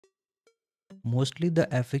Mostly the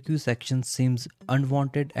FAQ section seems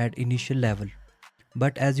unwanted at initial level,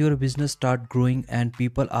 but as your business start growing and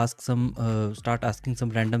people start asking some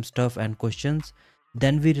random stuff and questions,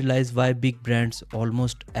 then we realize why big brands,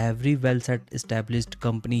 almost every well set established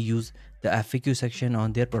company, use the FAQ section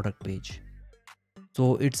on their product page.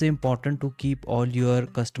 So it's important to keep all your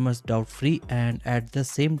customers doubt free and at the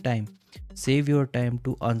same time save your time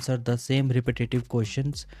to answer the same repetitive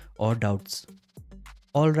questions or doubts.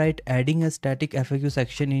 Alright, adding a static FAQ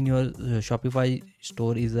section in your Shopify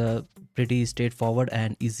store is a pretty straightforward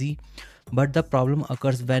and easy, but the problem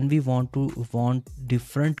occurs when we want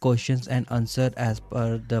different questions and answer as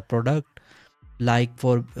per the product, like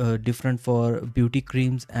for different for beauty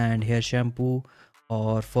creams and hair shampoo,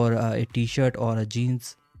 or for a t-shirt or a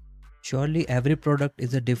jeans. Surely every product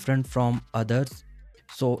is a different from others,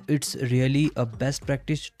 so it's really a best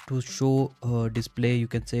practice to show display, you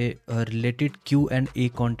can say, related Q&A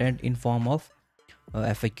content in form of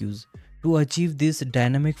FAQs. To achieve this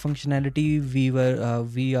dynamic functionality,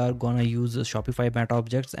 we are gonna use Shopify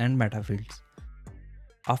Metaobjects and Metafields.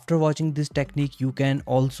 After watching this technique, you can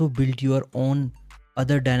also build your own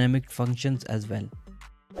other dynamic functions as well.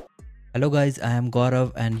 Hello guys, I am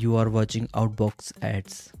Gaurav and you are watching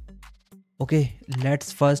OutBoxAds. Okay,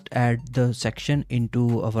 let's first add the section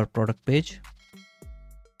into our product page.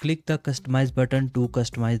 Click the customize button to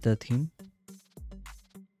customize the theme.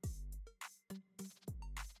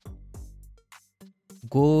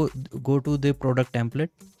 Go to the product template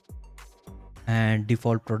and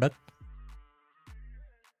default product.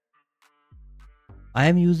 I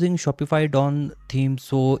am using Shopify Dawn theme,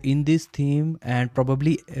 so in this theme, and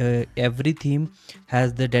probably every theme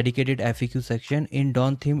has the dedicated FAQ section. In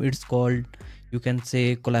Dawn theme, it's called, you can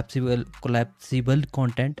say, collapsible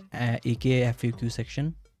content, aka FAQ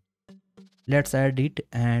section. Let's add it,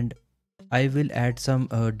 and I will add some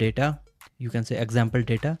data, you can say example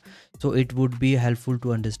data, so it would be helpful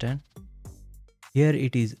to understand. Here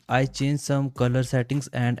it is. I changed some color settings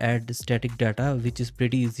and add static data, which is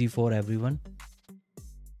pretty easy for everyone.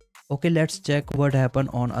 Okay, let's check what happened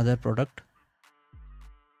on other product.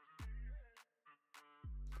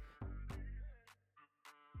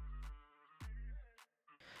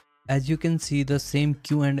 As you can see, the same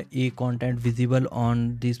Q&A content visible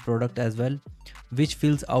on this product as well, which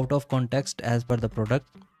feels out of context as per the product.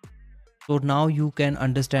 So now you can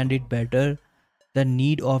understand it better, the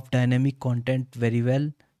need of dynamic content very well.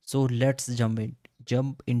 So let's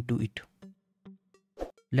jump into it.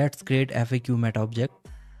 Let's create FAQ meta object.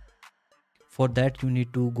 For that you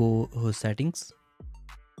need to go settings,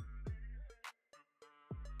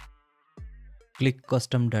 click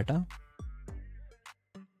custom data,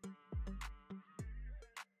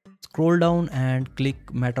 scroll down and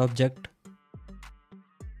click meta object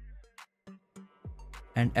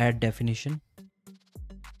and add definition.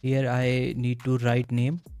 Here I need to write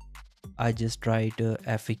name. I just write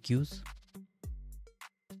FAQs.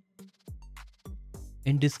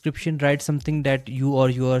 In description, write something that you or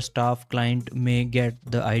your staff client may get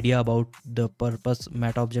the idea about the purpose,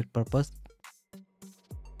 meta object purpose.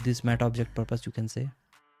 This meta object purpose, you can say.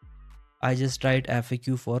 I just write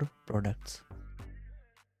FAQ for products.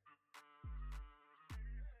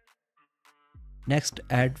 Next,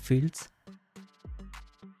 add fields.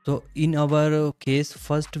 So in our case,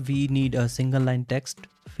 first we need a single line text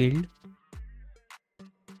field.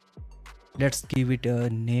 Let's give it a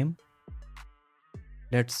name.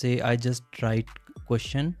 Let's say I just write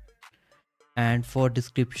question, and for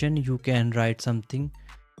description you can write something,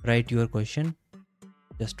 write your question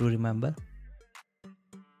just to remember,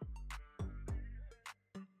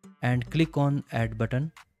 and click on add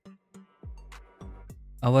button.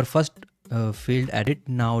 Our first field added.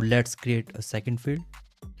 Now let's create a second field.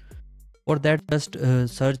 For that, just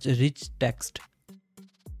search rich text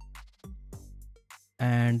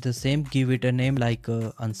and the same, give it a name like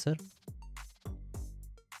answer.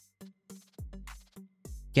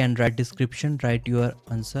 Can write description, write your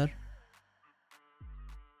answer,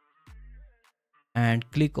 and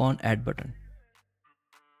click on add button.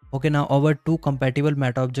 Okay, now our two compatible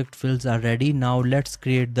meta object fields are ready. Now let's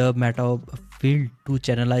create the meta field to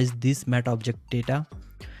channelize this meta object data.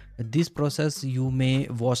 This process you may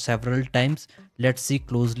watch several times. Let's see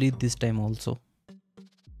closely this time also.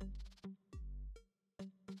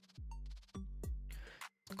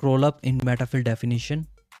 Scroll up in Metafield definition,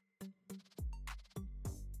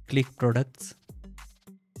 click products,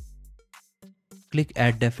 click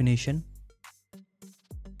add definition,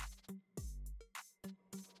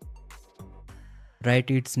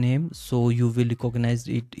 write its name so you will recognize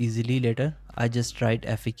it easily later. I just write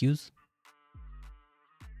FAQs,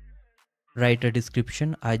 write a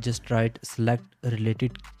description. I just write select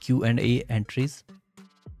related Q&A entries.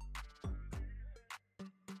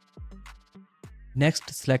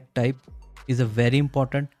 Next, select type is a very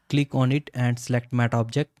important. Click on it and select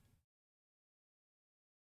Metaobject.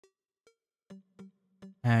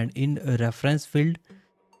 And in a reference field,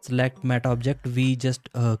 select Metaobject we just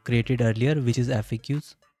created earlier, which is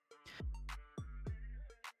FAQs.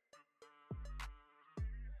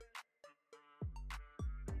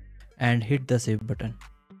 And hit the save button.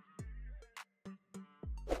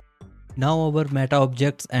 Now our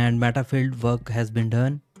Metaobjects and Metafield work has been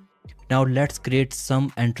done. Now let's create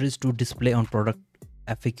some entries to display on product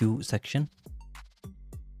FAQ section.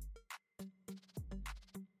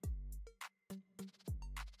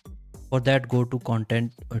 For that, go to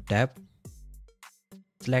content tab.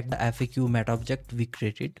 Select the FAQ Metaobject we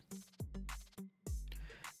created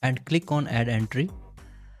and click on add entry.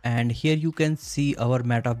 And here you can see our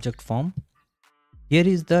Metaobject form. Here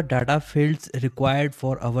is the data fields required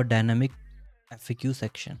for our dynamic FAQ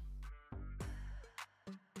section.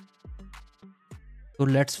 So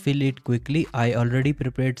let's fill it quickly. I already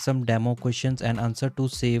prepared some demo questions and answer to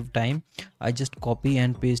save time. I just copy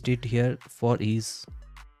and paste it here for ease.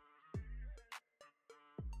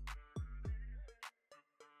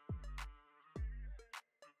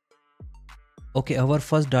 Okay, our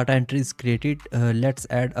first data entry is created. Let's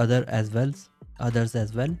add others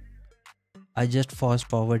as well. I just fast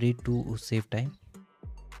forward it to save time.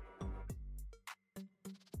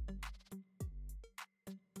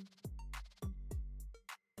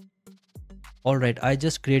 Alright, I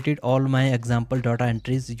just created all my example data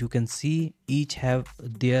entries. You can see each have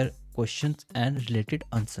their questions and related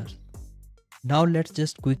answers. Now let's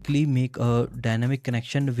just quickly make a dynamic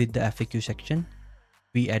connection with the FAQ section.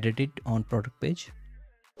 We added it on product page.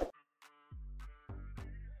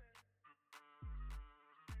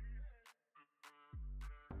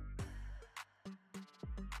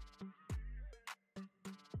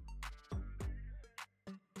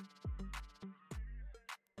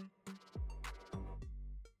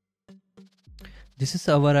 This is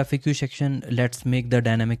our FAQ section. Let's make the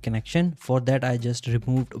dynamic connection. For that, I just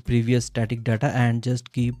removed previous static data and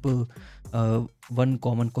just keep one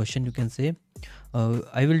common question, you can say.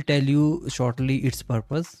 I will tell you shortly its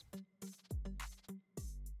purpose.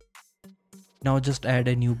 Now just add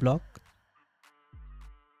a new block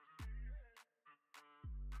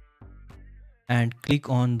and click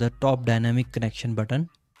on the top dynamic connection button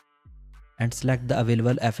and select the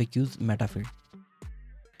available FAQs metafield.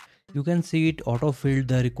 You can see it auto-filled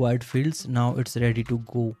the required fields. Now it's ready to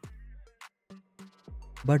go.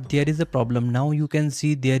 But there is a problem. Now you can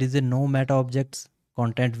see there is a no Metaobjects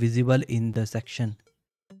content visible in the section.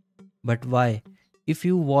 But why? If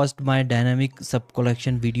you watched my dynamic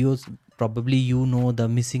sub-collection videos, probably you know the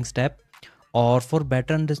missing step. Or for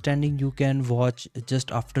better understanding, you can watch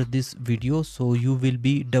just after this video, so you will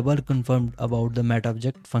be double confirmed about the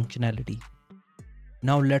Metaobject functionality.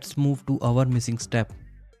 Now let's move to our missing step.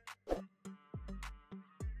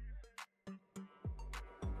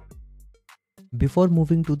 Before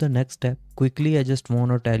moving to the next step, quickly I just want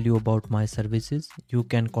to tell you about my services. You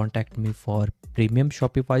can contact me for premium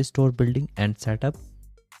Shopify store building and setup,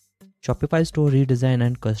 Shopify store redesign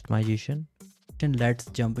and customization. And let's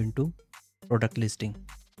jump into product listing.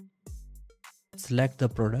 Select the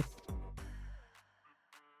product.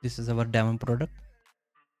 This is our demo product.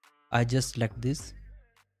 I just select this.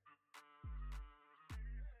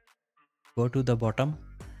 Go to the bottom.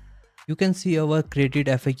 You can see our created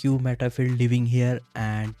FAQ Metafield living here,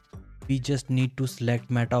 and we just need to select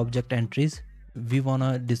Metaobject entries we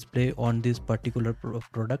wanna display on this particular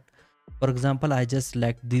product. For example, I just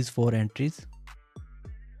select these 4 entries.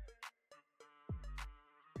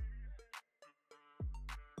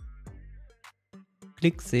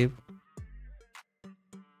 Click save.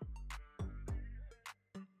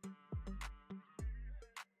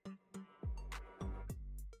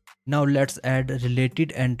 Now let's add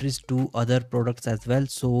related entries to other products as well,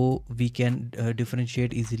 so we can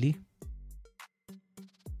differentiate easily.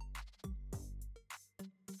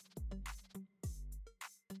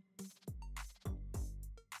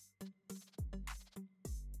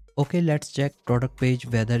 Okay, let's check product page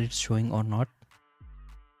whether it's showing or not.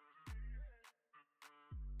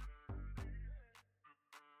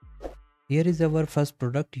 Here is our first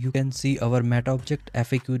product. You can see our Metaobject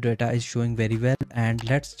FAQ data is showing very well, and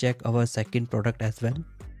let's check our second product as well.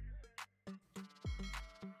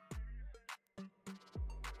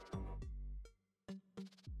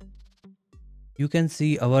 You can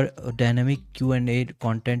see our dynamic Q&A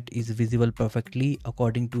content is visible perfectly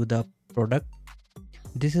according to the product.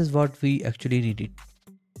 This is what we actually needed.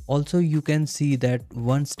 Also, you can see that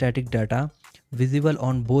one static data visible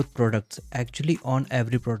on both products, actually on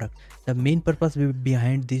every product. The main purpose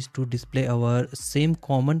behind this to display our same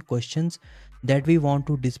common questions that we want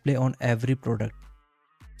to display on every product.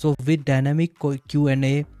 So with dynamic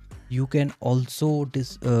Q&A, you can also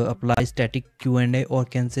apply static Q&A or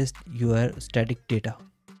consist your static data.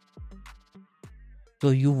 So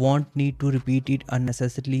you won't need to repeat it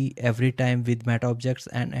unnecessarily every time with Metaobjects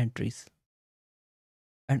and entries.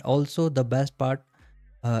 And also the best part,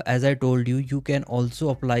 as I told you, you can also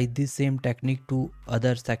apply this same technique to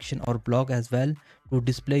other section or blog as well to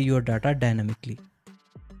display your data dynamically.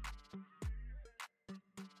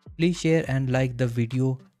 Please share and like the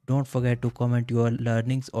video. Don't forget to comment your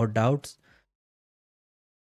learnings or doubts.